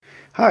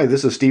Hi,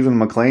 this is Stephen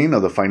McLean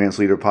of the Finance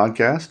Leader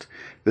Podcast.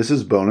 This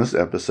is bonus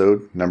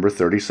episode number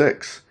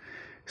 36.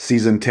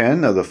 Season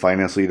 10 of the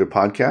Finance Leader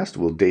Podcast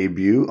will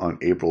debut on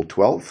April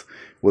 12th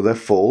with a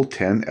full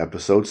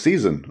 10-episode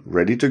season,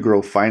 ready to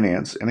grow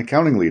finance and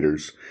accounting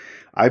leaders.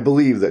 I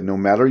believe that no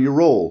matter your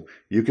role,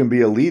 you can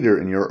be a leader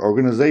in your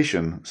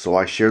organization, so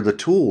I share the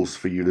tools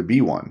for you to be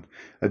one.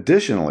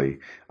 Additionally,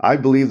 I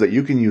believe that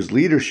you can use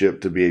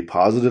leadership to be a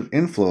positive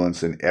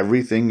influence in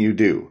everything you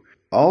do.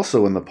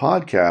 Also in the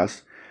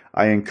podcast,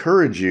 I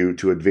encourage you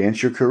to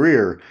advance your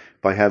career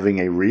by having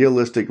a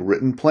realistic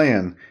written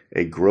plan,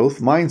 a growth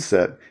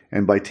mindset,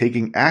 and by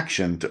taking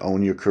action to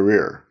own your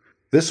career.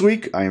 This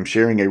week, I am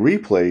sharing a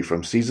replay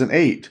from Season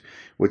 8,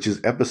 which is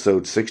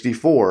Episode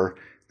 64,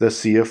 The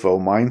CFO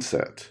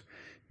Mindset.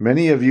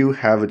 Many of you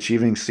have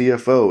achieving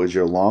CFO as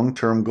your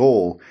long-term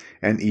goal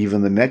and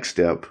even the next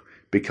step,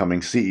 becoming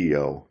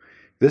CEO.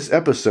 This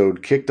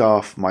episode kicked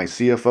off my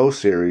CFO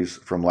series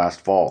from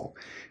last fall.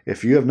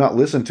 If you have not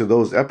listened to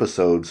those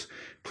episodes,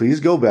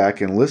 please go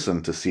back and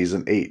listen to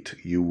Season 8.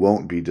 You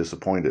won't be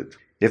disappointed.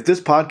 If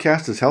this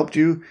podcast has helped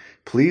you,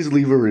 please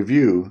leave a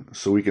review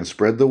so we can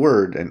spread the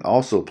word, and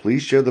also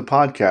please share the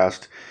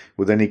podcast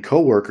with any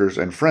coworkers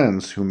and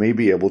friends who may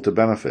be able to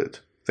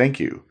benefit. Thank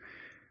you.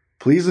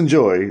 Please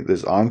enjoy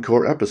this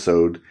encore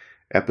episode,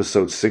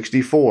 Episode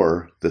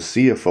 64, The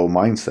CFO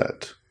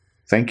Mindset.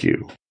 Thank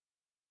you.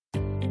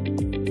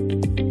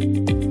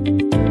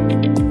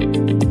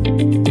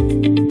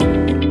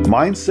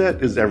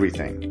 Mindset is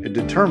everything. It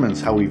determines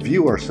how we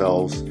view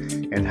ourselves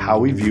and how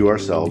we view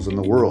ourselves in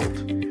the world.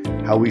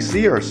 How we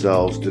see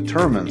ourselves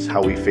determines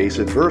how we face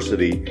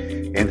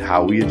adversity and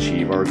how we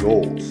achieve our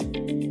goals.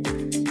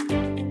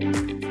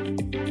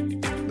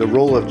 The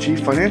role of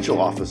Chief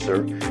Financial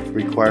Officer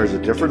requires a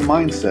different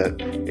mindset,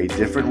 a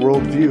different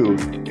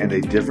worldview, and a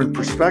different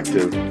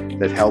perspective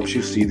that helps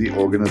you see the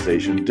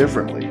organization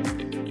differently.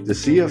 The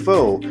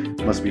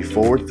CFO must be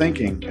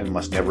forward-thinking and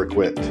must never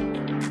quit.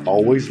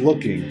 Always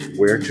looking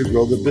where to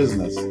grow the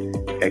business,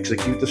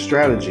 execute the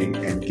strategy,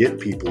 and get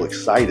people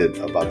excited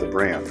about the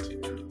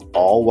brand,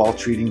 all while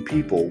treating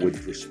people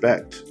with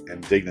respect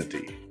and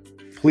dignity.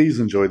 Please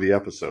enjoy the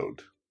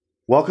episode.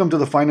 Welcome to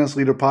the Finance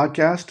Leader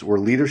Podcast, where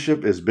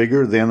leadership is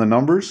bigger than the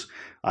numbers.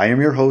 I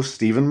am your host,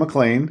 Stephen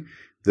McLean.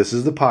 This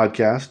is the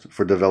podcast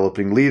for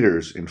developing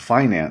leaders in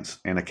finance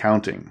and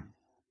accounting.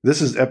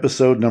 This is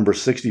episode number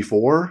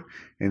 64,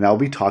 and I'll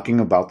be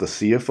talking about the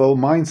CFO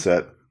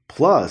mindset,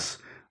 plus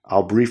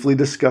I'll briefly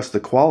discuss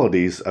the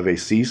qualities of a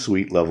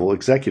C-suite level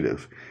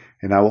executive,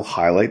 and I will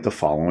highlight the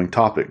following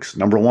topics.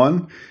 Number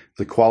 1,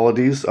 the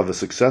qualities of a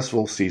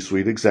successful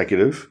C-suite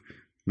executive.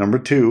 Number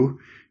 2,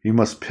 you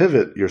must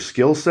pivot your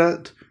skill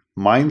set,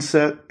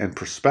 mindset, and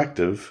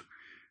perspective.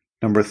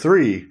 Number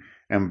 3,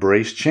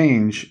 embrace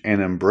change and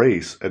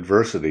embrace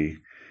adversity.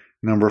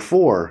 Number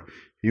 4,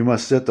 you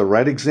must set the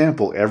right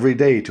example every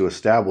day to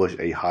establish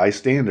a high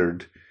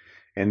standard.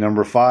 And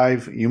number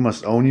 5, you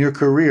must own your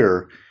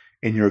career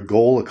in your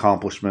goal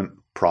accomplishment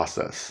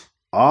process.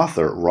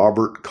 Author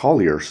Robert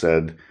Collier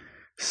said,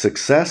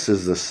 "Success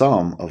is the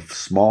sum of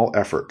small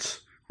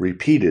efforts,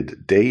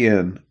 repeated day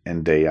in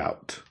and day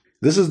out."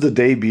 This is the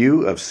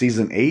debut of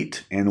Season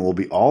 8 and will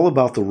be all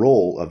about the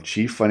role of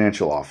Chief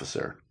Financial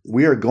Officer.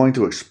 We are going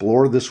to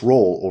explore this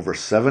role over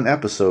 7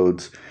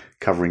 episodes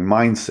covering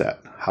mindset,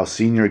 how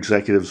senior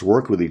executives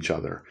work with each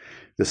other,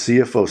 the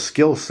CFO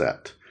skill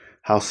set,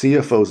 how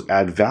CFOs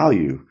add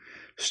value,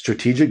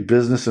 strategic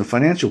business and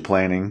financial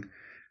planning,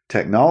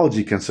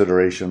 technology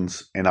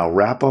considerations, and I'll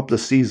wrap up the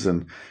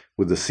season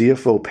with the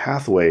CFO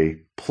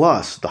pathway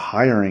plus the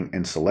hiring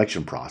and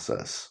selection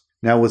process.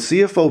 Now, with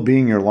CFO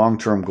being your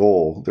long-term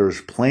goal,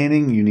 there's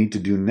planning you need to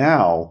do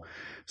now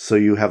so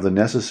you have the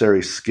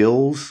necessary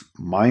skills,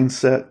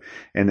 mindset,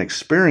 and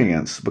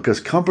experience because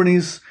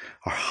companies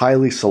are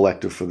highly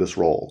selective for this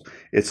role.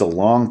 It's a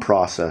long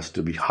process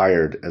to be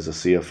hired as a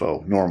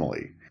CFO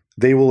normally.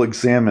 They will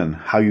examine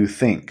how you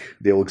think.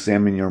 They'll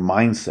examine your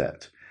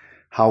mindset,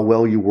 how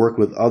well you work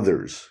with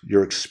others,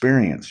 your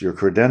experience, your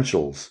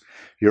credentials,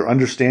 your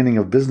understanding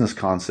of business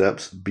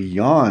concepts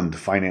beyond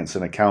finance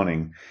and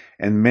accounting,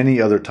 and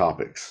many other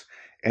topics.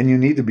 And you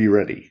need to be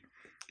ready.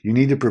 You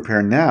need to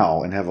prepare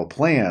now and have a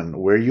plan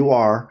where you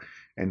are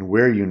and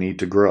where you need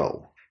to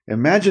grow.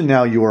 Imagine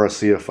now you are a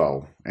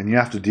CFO and you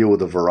have to deal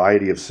with a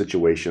variety of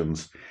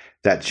situations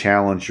that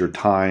challenge your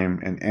time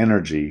and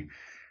energy.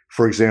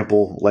 For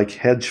example, like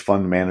hedge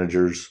fund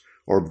managers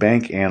or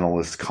bank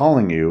analysts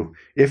calling you,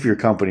 if your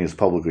company is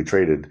publicly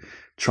traded,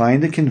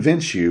 trying to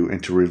convince you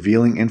into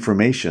revealing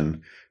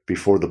information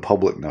before the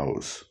public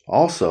knows.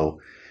 Also,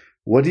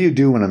 what do you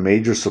do when a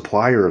major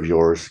supplier of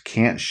yours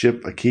can't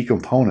ship a key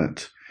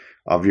component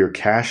of your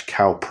cash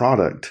cow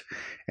product,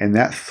 and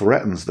that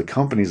threatens the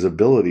company's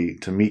ability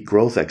to meet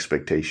growth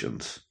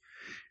expectations?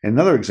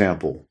 Another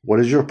example, what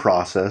is your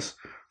process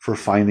for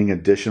finding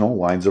additional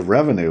lines of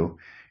revenue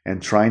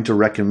and trying to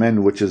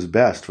recommend which is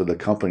best for the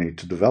company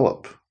to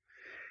develop?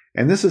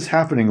 And this is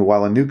happening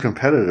while a new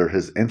competitor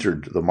has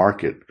entered the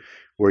market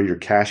where your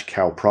cash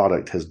cow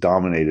product has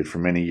dominated for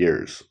many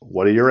years.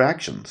 What are your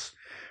actions?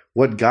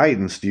 What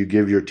guidance do you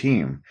give your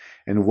team?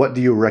 And what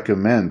do you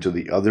recommend to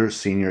the other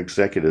senior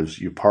executives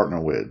you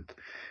partner with?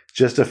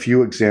 Just a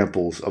few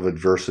examples of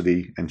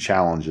adversity and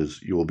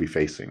challenges you will be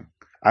facing.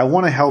 I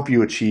want to help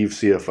you achieve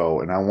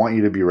CFO, and I want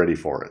you to be ready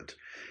for it.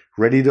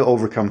 Ready to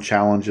overcome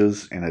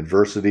challenges and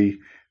adversity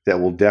that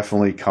will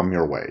definitely come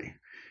your way.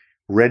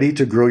 Ready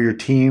to grow your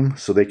team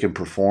so they can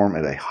perform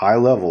at a high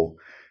level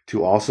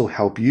to also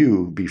help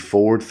you be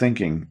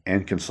forward-thinking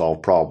and can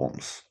solve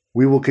problems.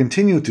 We will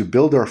continue to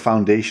build our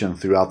foundation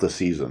throughout the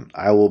season.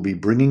 I will be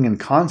bringing in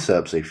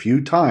concepts a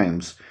few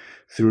times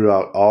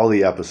throughout all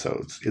the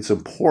episodes. It's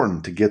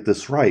important to get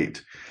this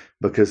right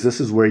because this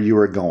is where you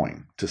are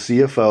going, to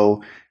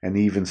CFO and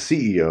even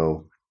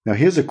CEO. Now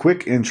here's a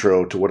quick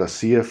intro to what a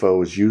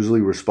CFO is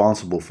usually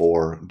responsible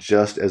for,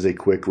 just as a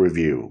quick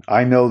review.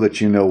 I know that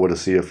you know what a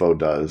CFO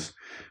does,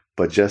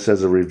 but just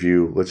as a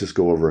review, let's just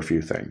go over a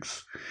few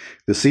things.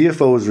 The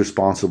CFO is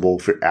responsible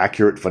for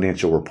accurate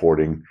financial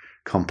reporting,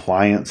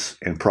 compliance,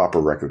 and proper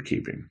record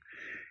keeping,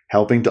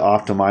 helping to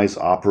optimize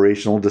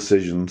operational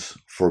decisions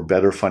for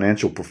better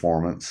financial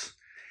performance,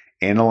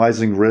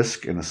 analyzing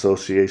risk in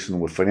association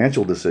with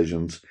financial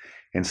decisions,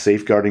 and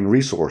safeguarding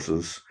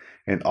resources,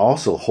 and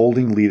also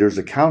holding leaders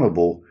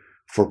accountable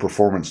for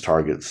performance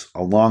targets,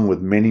 along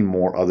with many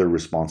more other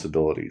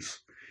responsibilities.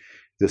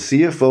 The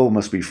CFO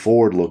must be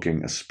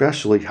forward-looking,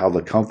 especially how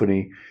the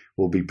company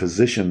will be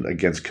positioned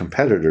against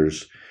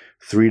competitors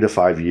 3 to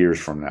 5 years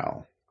from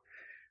now.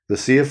 The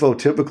CFO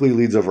typically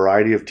leads a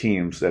variety of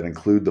teams that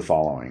include the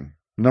following.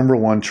 Number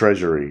 1,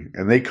 treasury,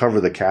 and they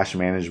cover the cash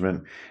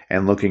management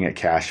and looking at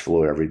cash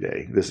flow every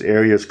day. This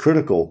area is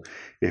critical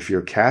if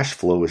your cash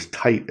flow is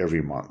tight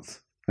every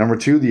month. Number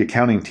 2, the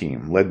accounting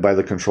team, led by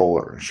the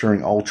controller,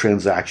 ensuring all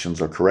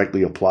transactions are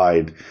correctly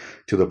applied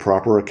to the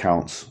proper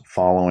accounts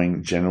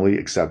following generally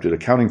accepted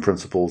accounting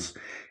principles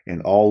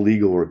and all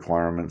legal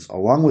requirements,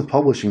 along with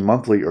publishing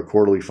monthly or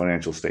quarterly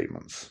financial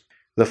statements.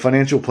 The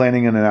financial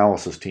planning and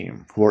analysis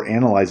team, who are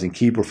analyzing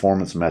key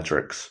performance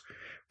metrics,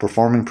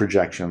 performing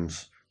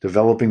projections,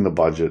 developing the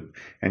budget,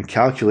 and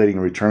calculating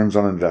returns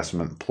on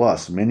investment,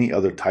 plus many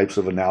other types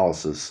of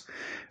analysis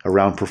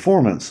around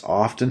performance,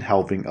 often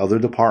helping other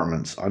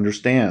departments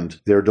understand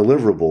their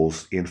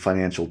deliverables in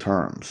financial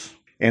terms.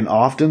 And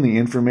often the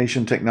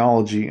information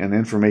technology and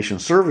information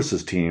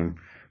services team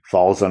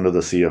falls under the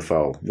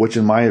CFO, which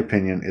in my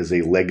opinion is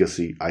a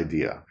legacy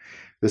idea.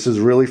 This is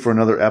really for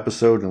another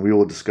episode and we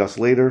will discuss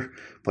later,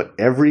 but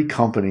every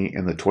company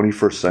in the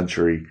 21st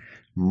century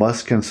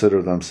must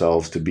consider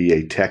themselves to be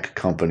a tech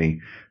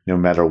company no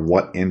matter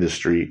what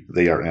industry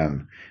they are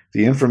in.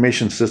 The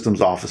information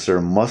systems officer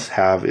must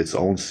have its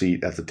own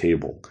seat at the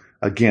table.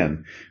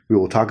 Again, we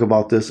will talk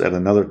about this at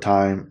another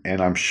time,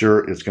 and I'm sure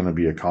it's going to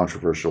be a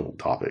controversial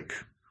topic.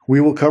 We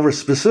will cover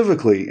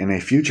specifically in a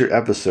future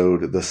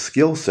episode the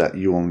skill set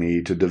you will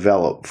need to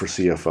develop for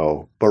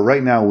CFO, but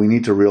right now we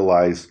need to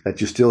realize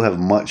that you still have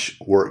much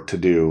work to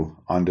do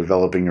on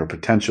developing your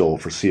potential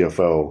for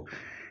CFO,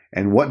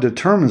 and what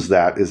determines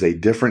that is a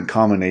different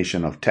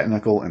combination of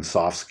technical and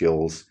soft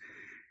skills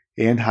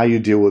and how you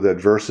deal with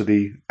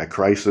adversity, a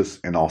crisis,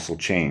 and also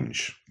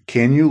change.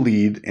 Can you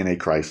lead in a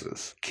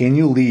crisis? Can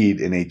you lead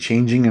in a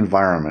changing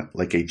environment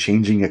like a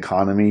changing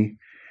economy,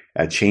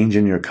 a change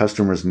in your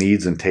customers'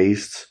 needs and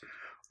tastes,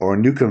 or a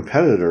new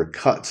competitor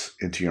cuts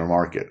into your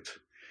market?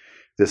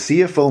 The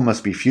CFO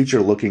must be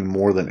future-looking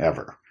more than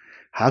ever.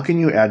 How can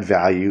you add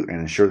value and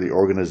ensure the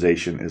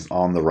organization is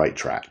on the right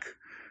track?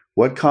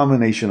 What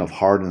combination of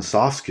hard and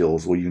soft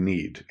skills will you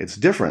need? It's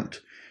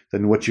different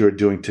than what you are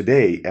doing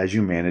today as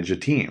you manage a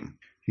team.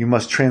 You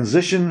must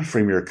transition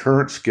from your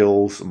current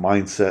skills,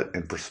 mindset,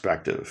 and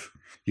perspective.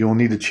 You will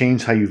need to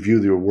change how you view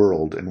your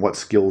world and what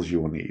skills you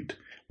will need.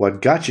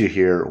 What got you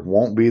here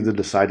won't be the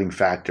deciding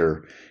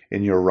factor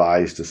in your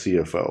rise to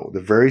CFO.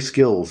 The very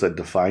skills that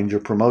defined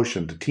your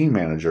promotion to team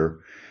manager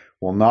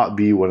will not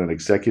be what an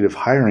executive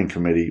hiring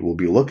committee will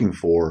be looking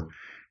for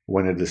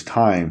when it is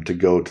time to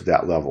go to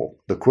that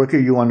level. The quicker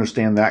you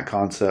understand that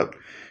concept,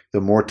 the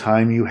more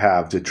time you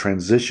have to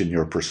transition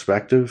your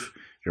perspective,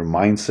 your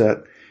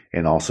mindset,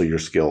 and also your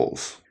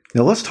skills.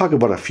 Now let's talk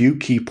about a few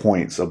key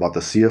points about the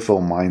CFO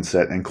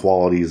mindset and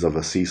qualities of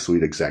a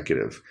C-suite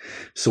executive.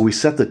 So we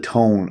set the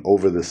tone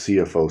over the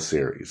CFO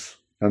series.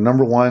 Now,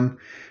 number 1,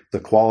 the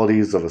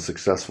qualities of a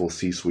successful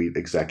C-suite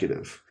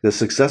executive. The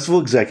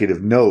successful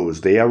executive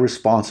knows they are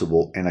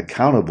responsible and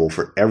accountable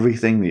for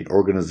everything the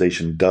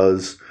organization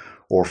does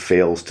or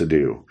fails to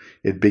do.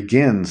 It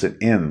begins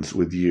and ends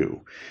with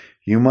you.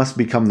 You must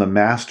become the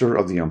master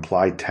of the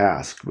implied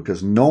task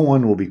because no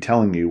one will be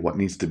telling you what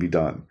needs to be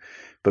done,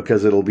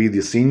 because it'll be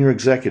the senior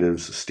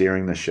executives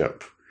steering the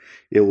ship.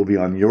 It will be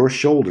on your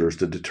shoulders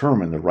to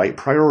determine the right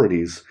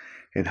priorities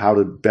and how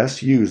to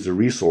best use the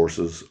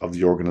resources of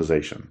the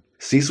organization.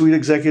 C-suite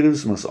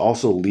executives must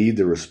also lead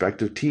their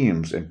respective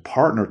teams and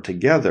partner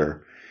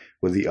together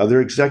with the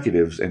other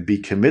executives and be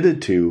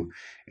committed to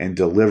and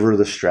deliver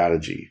the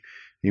strategy.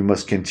 You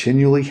must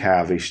continually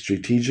have a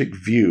strategic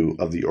view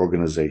of the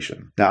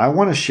organization. Now, I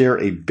want to share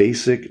a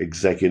basic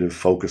executive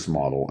focus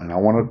model, and I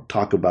want to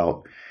talk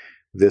about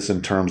this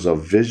in terms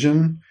of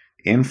vision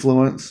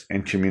influence,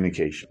 and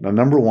communication. Now,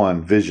 number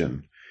one,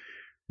 vision.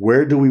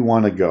 Where do we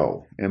want to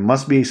go? It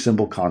must be a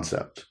simple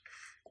concept.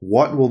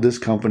 What will this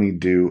company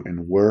do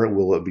and where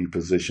will it be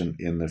positioned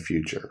in the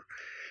future?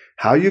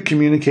 How you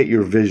communicate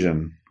your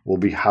vision will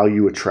be how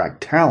you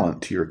attract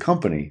talent to your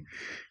company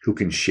who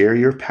can share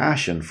your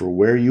passion for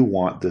where you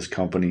want this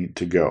company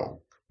to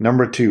go.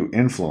 Number two,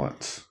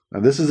 influence. Now,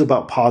 this is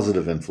about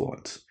positive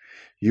influence.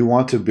 You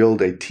want to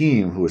build a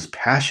team who is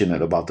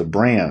passionate about the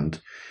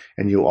brand,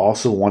 and you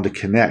also want to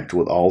connect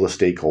with all the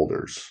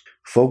stakeholders.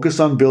 Focus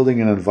on building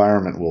an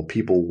environment where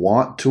people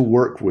want to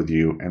work with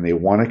you and they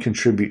want to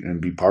contribute and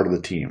be part of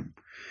the team.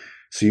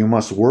 So you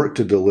must work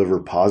to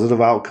deliver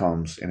positive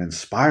outcomes and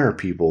inspire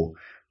people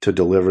to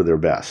deliver their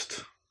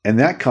best. And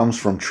that comes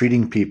from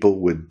treating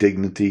people with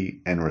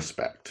dignity and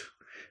respect.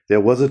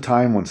 There was a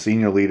time when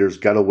senior leaders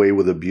got away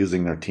with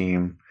abusing their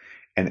team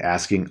and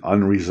asking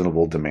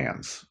unreasonable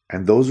demands.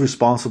 And those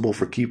responsible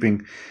for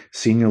keeping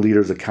senior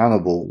leaders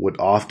accountable would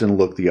often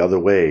look the other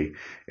way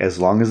as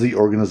long as the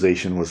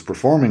organization was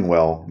performing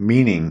well,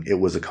 meaning it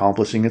was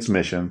accomplishing its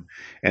mission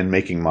and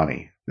making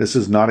money. This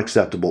is not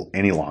acceptable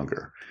any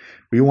longer.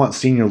 We want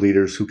senior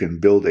leaders who can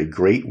build a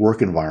great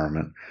work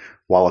environment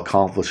while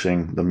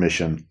accomplishing the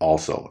mission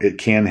also. It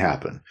can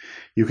happen.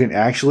 You can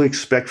actually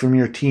expect from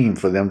your team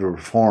for them to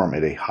perform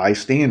at a high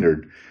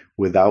standard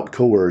without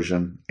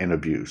coercion and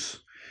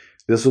abuse.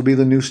 This will be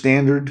the new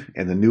standard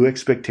and the new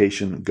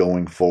expectation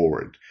going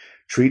forward.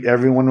 Treat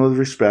everyone with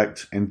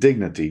respect and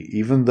dignity,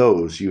 even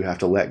those you have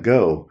to let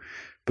go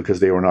because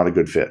they were not a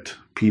good fit.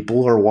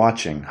 People are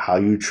watching how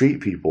you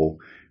treat people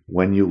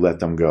when you let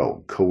them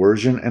go.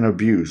 Coercion and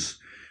abuse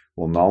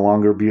will no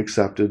longer be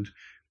accepted.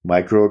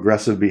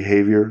 Microaggressive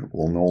behavior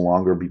will no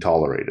longer be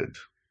tolerated.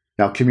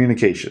 Now,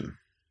 communication.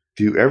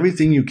 Do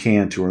everything you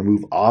can to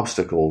remove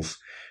obstacles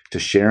to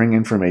sharing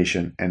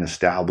information and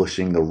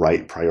establishing the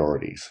right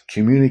priorities.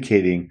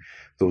 Communicating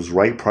those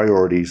right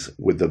priorities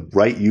with the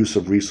right use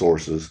of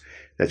resources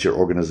that your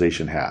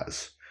organization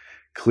has.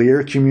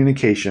 Clear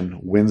communication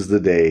wins the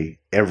day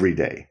every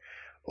day.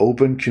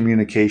 Open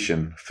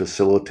communication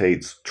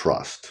facilitates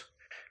trust.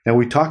 Now,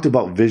 we talked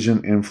about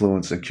vision,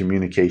 influence, and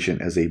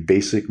communication as a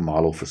basic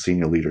model for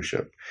senior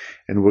leadership.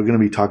 And we're going to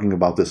be talking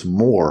about this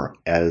more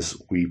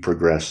as we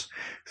progress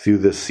through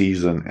this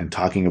season and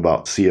talking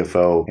about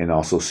CFO and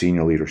also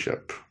senior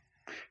leadership.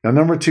 Now,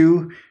 number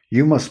two,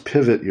 you must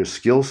pivot your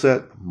skill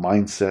set,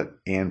 mindset,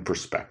 and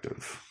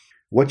perspective.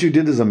 What you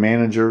did as a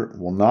manager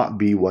will not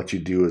be what you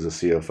do as a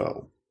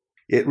CFO.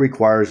 It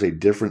requires a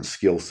different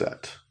skill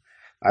set.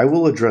 I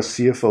will address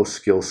CFO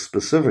skills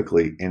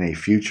specifically in a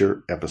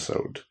future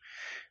episode.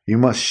 You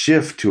must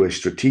shift to a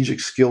strategic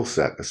skill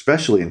set,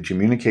 especially in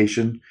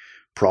communication,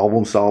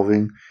 problem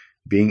solving,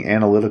 being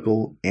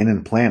analytical, and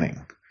in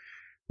planning.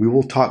 We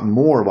will talk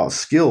more about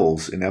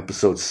skills in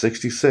episode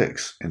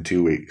 66 in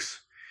 2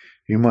 weeks.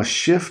 You must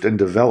shift and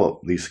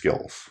develop these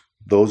skills.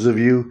 Those of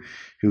you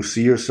who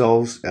see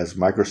yourselves as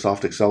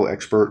Microsoft Excel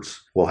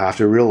experts will have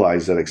to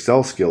realize that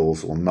Excel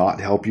skills will not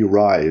help you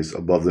rise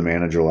above the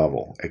manager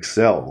level.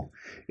 Excel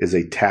is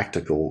a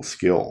tactical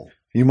skill.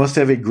 You must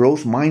have a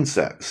growth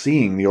mindset,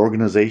 seeing the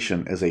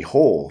organization as a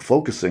whole,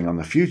 focusing on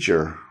the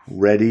future,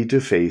 ready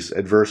to face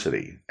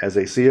adversity. As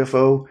a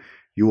CFO,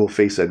 you will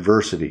face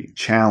adversity,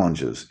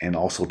 challenges, and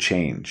also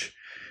change.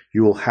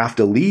 You will have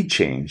to lead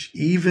change,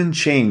 even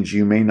change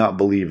you may not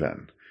believe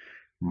in.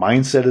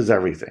 Mindset is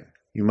everything.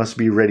 You must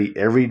be ready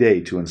every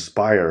day to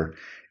inspire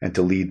and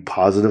to lead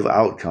positive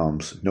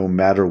outcomes, no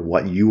matter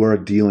what you are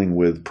dealing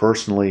with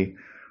personally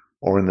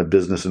or in the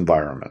business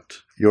environment.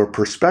 Your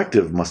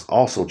perspective must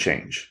also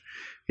change.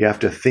 You have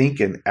to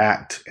think and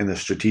act in the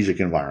strategic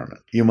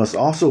environment. You must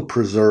also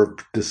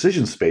preserve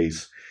decision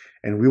space,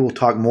 and we will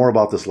talk more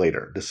about this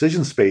later.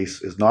 Decision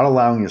space is not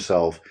allowing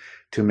yourself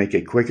to make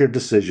a quicker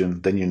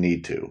decision than you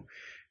need to.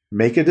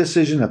 Make a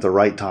decision at the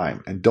right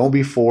time, and don't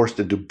be forced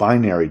into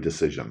binary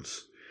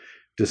decisions.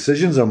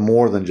 Decisions are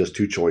more than just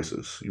two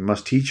choices. You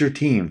must teach your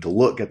team to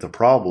look at the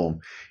problem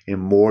in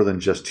more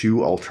than just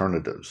two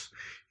alternatives.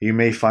 You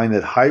may find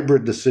that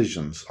hybrid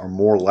decisions are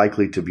more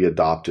likely to be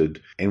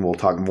adopted, and we'll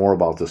talk more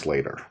about this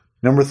later.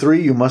 Number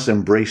three, you must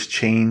embrace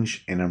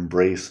change and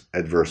embrace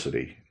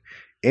adversity.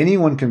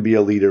 Anyone can be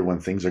a leader when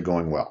things are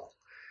going well,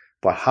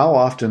 but how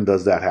often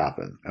does that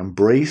happen?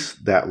 Embrace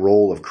that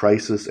role of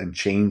crisis and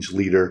change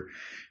leader.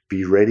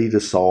 Be ready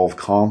to solve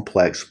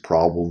complex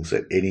problems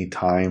at any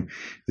time.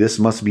 This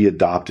must be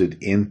adopted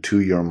into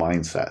your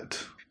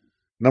mindset.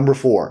 Number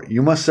four,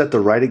 you must set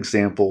the right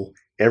example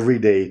every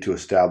day to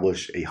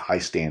establish a high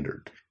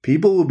standard.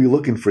 People will be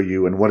looking for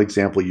you and what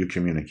example you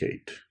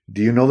communicate.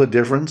 Do you know the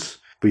difference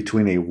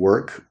between a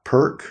work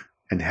perk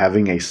and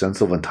having a sense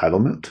of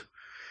entitlement?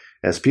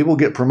 As people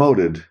get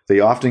promoted, they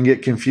often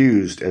get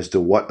confused as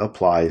to what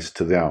applies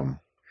to them.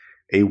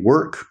 A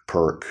work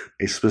perk,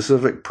 a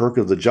specific perk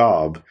of the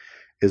job,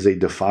 is a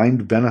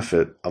defined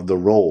benefit of the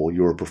role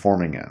you are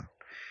performing in.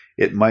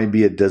 It might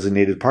be a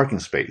designated parking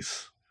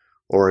space,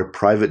 or a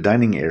private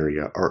dining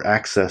area, or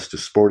access to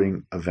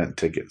sporting event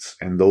tickets,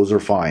 and those are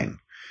fine.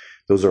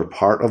 Those are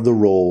part of the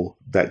role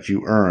that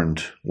you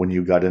earned when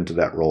you got into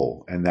that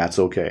role, and that's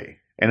okay.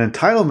 An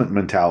entitlement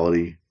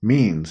mentality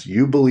means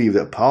you believe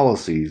that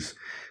policies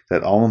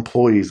that all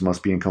employees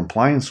must be in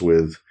compliance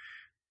with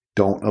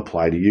don't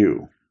apply to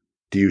you.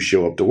 Do you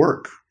show up to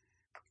work?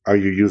 Are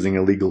you using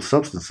illegal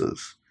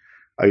substances?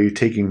 Are you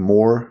taking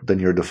more than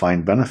your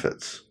defined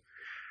benefits?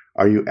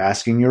 Are you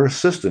asking your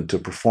assistant to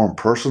perform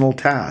personal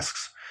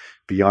tasks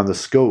beyond the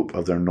scope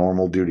of their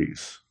normal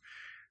duties?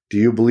 Do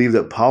you believe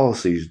that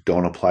policies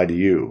don't apply to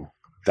you?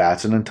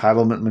 That's an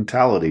entitlement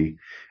mentality,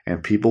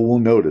 and people will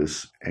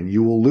notice, and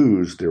you will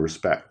lose their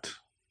respect.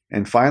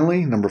 And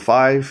finally, number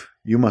 5,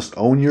 you must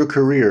own your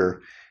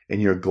career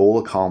and your goal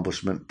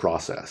accomplishment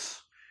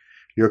process.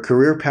 Your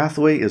career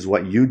pathway is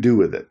what you do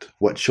with it,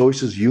 what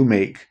choices you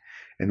make,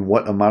 and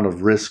what amount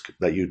of risk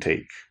that you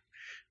take.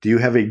 Do you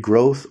have a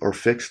growth or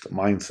fixed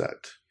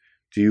mindset?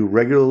 Do you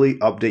regularly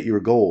update your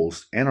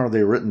goals, and are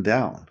they written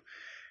down?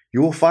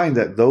 You will find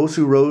that those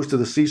who rose to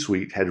the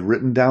C-suite had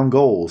written down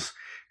goals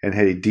and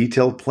had a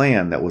detailed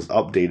plan that was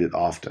updated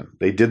often.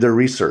 They did their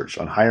research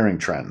on hiring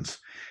trends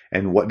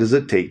and what does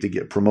it take to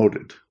get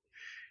promoted.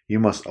 You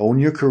must own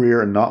your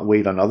career and not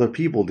wait on other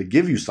people to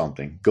give you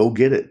something. Go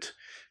get it.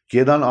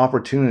 Get on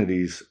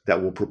opportunities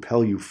that will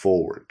propel you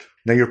forward.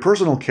 Now, your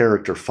personal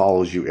character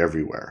follows you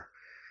everywhere.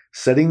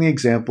 Setting the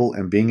example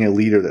and being a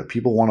leader that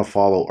people want to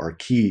follow are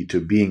key to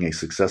being a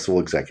successful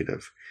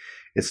executive.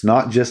 It's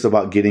not just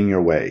about getting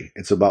your way.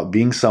 It's about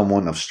being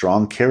someone of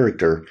strong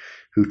character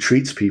who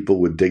treats people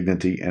with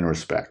dignity and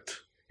respect.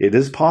 It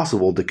is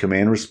possible to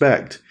command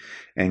respect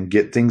and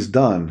get things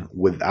done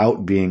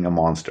without being a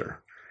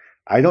monster.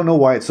 I don't know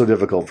why it's so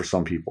difficult for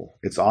some people.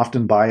 It's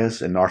often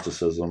bias and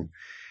narcissism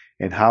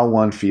and how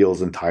one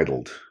feels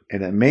entitled.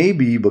 And it may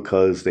be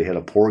because they had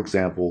a poor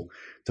example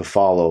to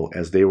follow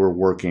as they were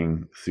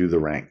working through the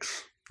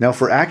ranks. Now,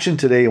 for action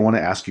today, I want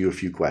to ask you a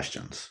few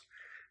questions.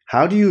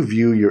 How do you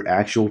view your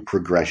actual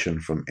progression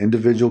from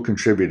individual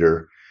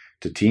contributor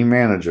to team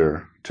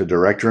manager to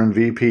director and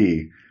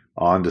VP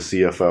on to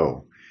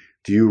CFO?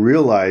 Do you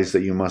realize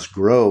that you must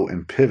grow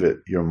and pivot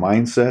your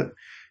mindset,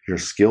 your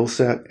skill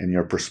set, and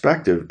your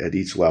perspective at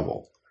each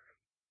level?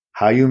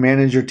 How you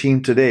manage your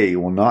team today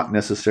will not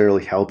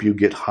necessarily help you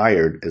get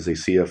hired as a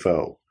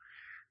CFO.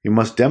 You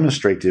must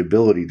demonstrate the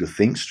ability to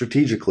think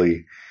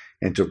strategically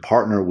and to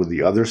partner with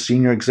the other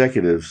senior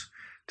executives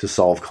to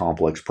solve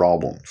complex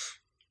problems.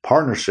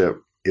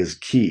 Partnership is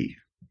key.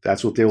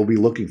 That's what they will be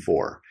looking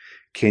for.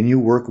 Can you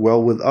work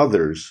well with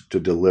others to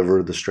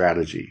deliver the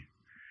strategy?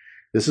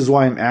 This is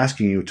why I'm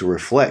asking you to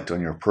reflect on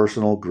your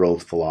personal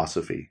growth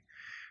philosophy.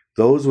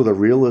 Those with a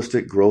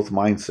realistic growth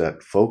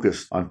mindset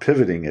focused on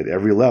pivoting at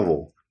every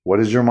level.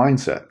 What is your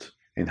mindset?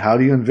 And how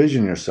do you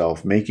envision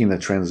yourself making the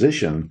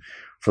transition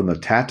from the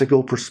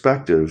tactical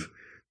perspective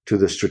to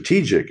the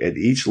strategic at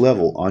each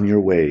level on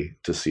your way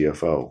to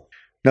CFO?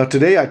 Now,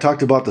 today I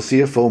talked about the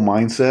CFO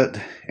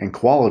mindset and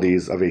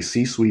qualities of a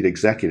C-suite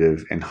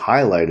executive and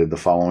highlighted the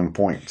following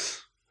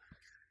points.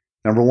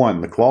 Number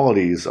 1, the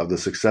qualities of the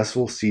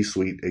successful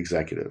C-suite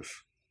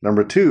executive.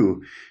 Number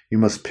 2, you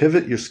must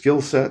pivot your skill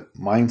set,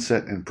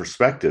 mindset, and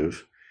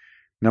perspective.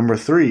 Number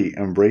 3,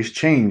 embrace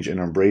change and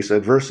embrace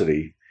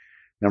adversity.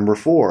 Number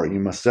 4, you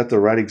must set the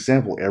right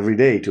example every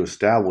day to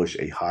establish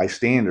a high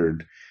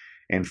standard.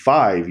 And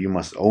 5, you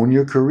must own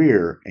your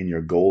career and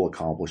your goal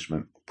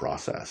accomplishment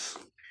process.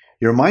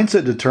 Your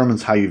mindset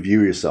determines how you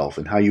view yourself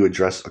and how you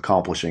address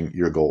accomplishing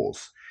your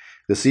goals.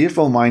 The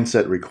CFO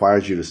mindset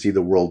requires you to see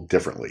the world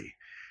differently.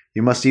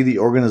 You must see the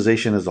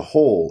organization as a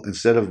whole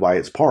instead of by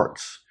its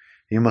parts.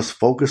 You must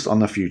focus on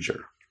the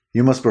future.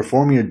 You must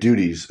perform your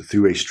duties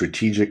through a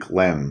strategic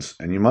lens,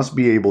 and you must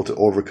be able to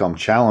overcome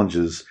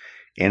challenges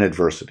and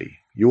adversity.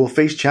 You will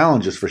face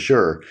challenges for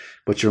sure,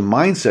 but your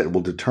mindset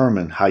will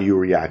determine how you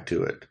react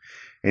to it.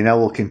 And I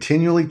will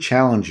continually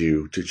challenge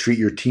you to treat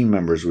your team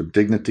members with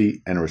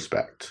dignity and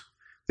respect.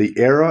 The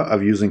era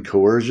of using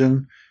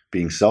coercion,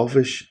 being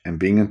selfish, and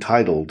being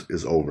entitled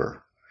is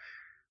over.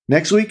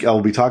 Next week, I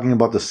will be talking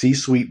about the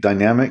C-suite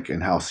dynamic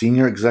and how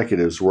senior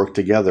executives work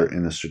together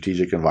in a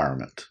strategic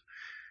environment.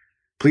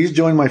 Please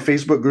join my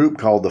Facebook group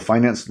called the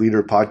Finance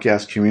Leader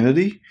Podcast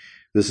Community.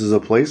 This is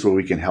a place where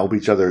we can help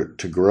each other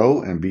to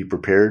grow and be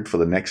prepared for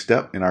the next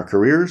step in our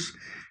careers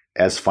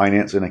as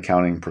finance and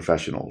accounting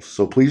professionals.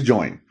 So please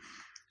join.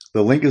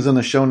 The link is in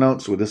the show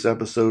notes with this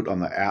episode on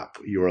the app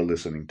you are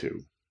listening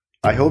to.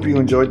 I hope you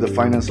enjoyed the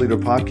Finance Leader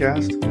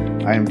Podcast.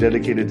 I am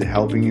dedicated to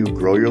helping you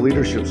grow your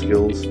leadership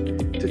skills,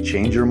 to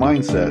change your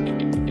mindset,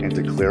 and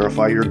to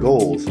clarify your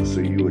goals so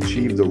you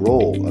achieve the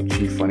role of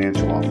Chief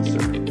Financial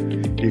Officer.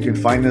 You can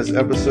find this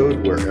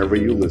episode wherever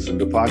you listen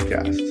to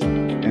podcasts.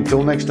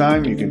 Until next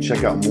time, you can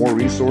check out more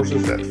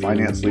resources at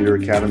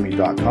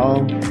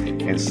financeleaderacademy.com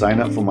and sign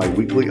up for my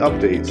weekly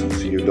updates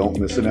so you don't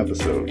miss an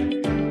episode.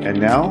 And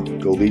now,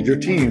 go lead your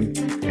team,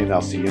 and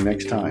I'll see you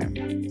next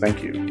time.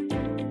 Thank you.